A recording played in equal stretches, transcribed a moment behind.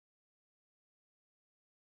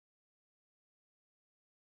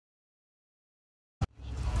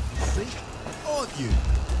you.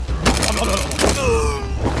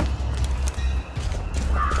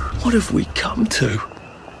 What have we come to?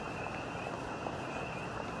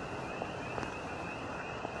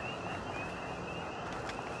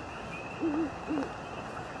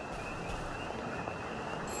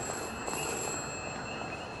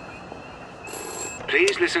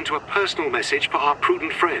 Please listen to a personal message for our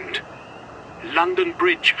Prudent friend. London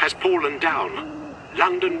Bridge has fallen down.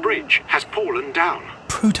 London Bridge has fallen down.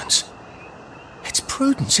 Prudence? It's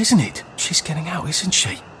Prudence, isn't it? She's getting out, isn't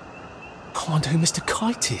she? I wonder who Mr.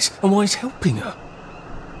 Kite is and why he's helping her.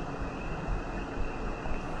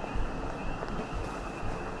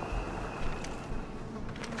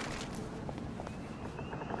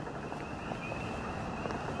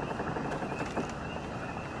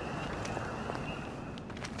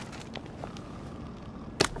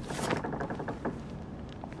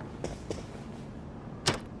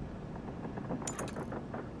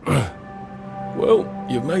 Well,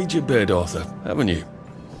 you've made your bed, Arthur, haven't you?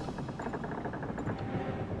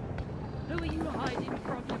 Who are you hiding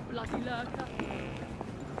from, you bloody lurker?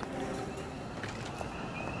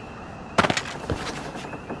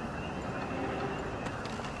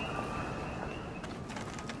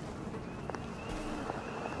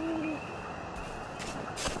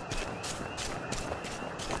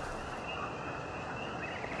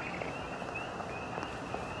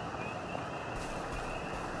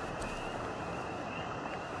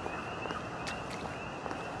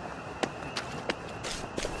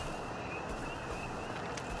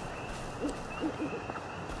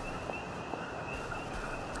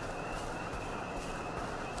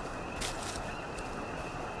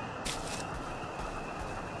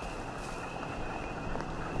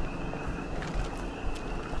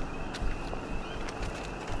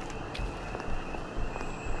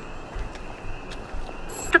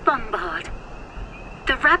 The bombard.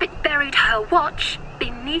 The rabbit buried her watch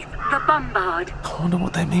beneath the bombard. I wonder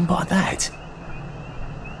what they mean by that.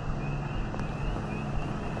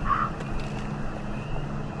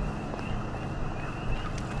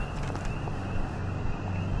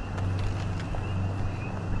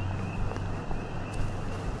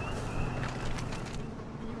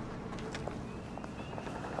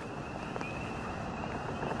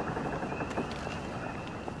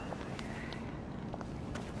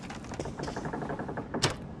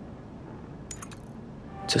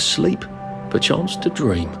 To sleep, perchance to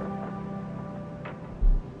dream.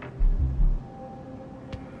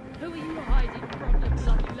 Who are you hiding from, you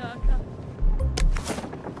bloody lurker?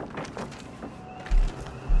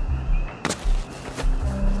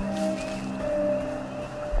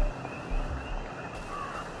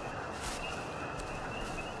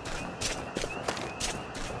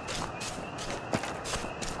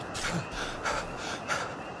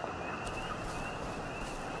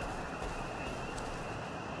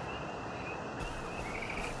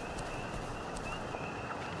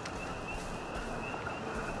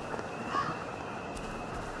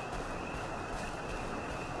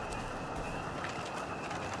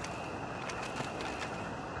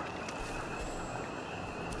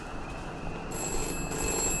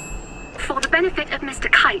 For the benefit of Mr.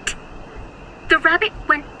 Kite, the rabbit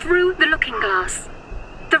went through the looking glass.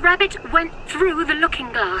 The rabbit went through the looking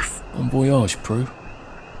glass. Bon voyage, Prue.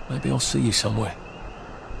 Maybe I'll see you somewhere.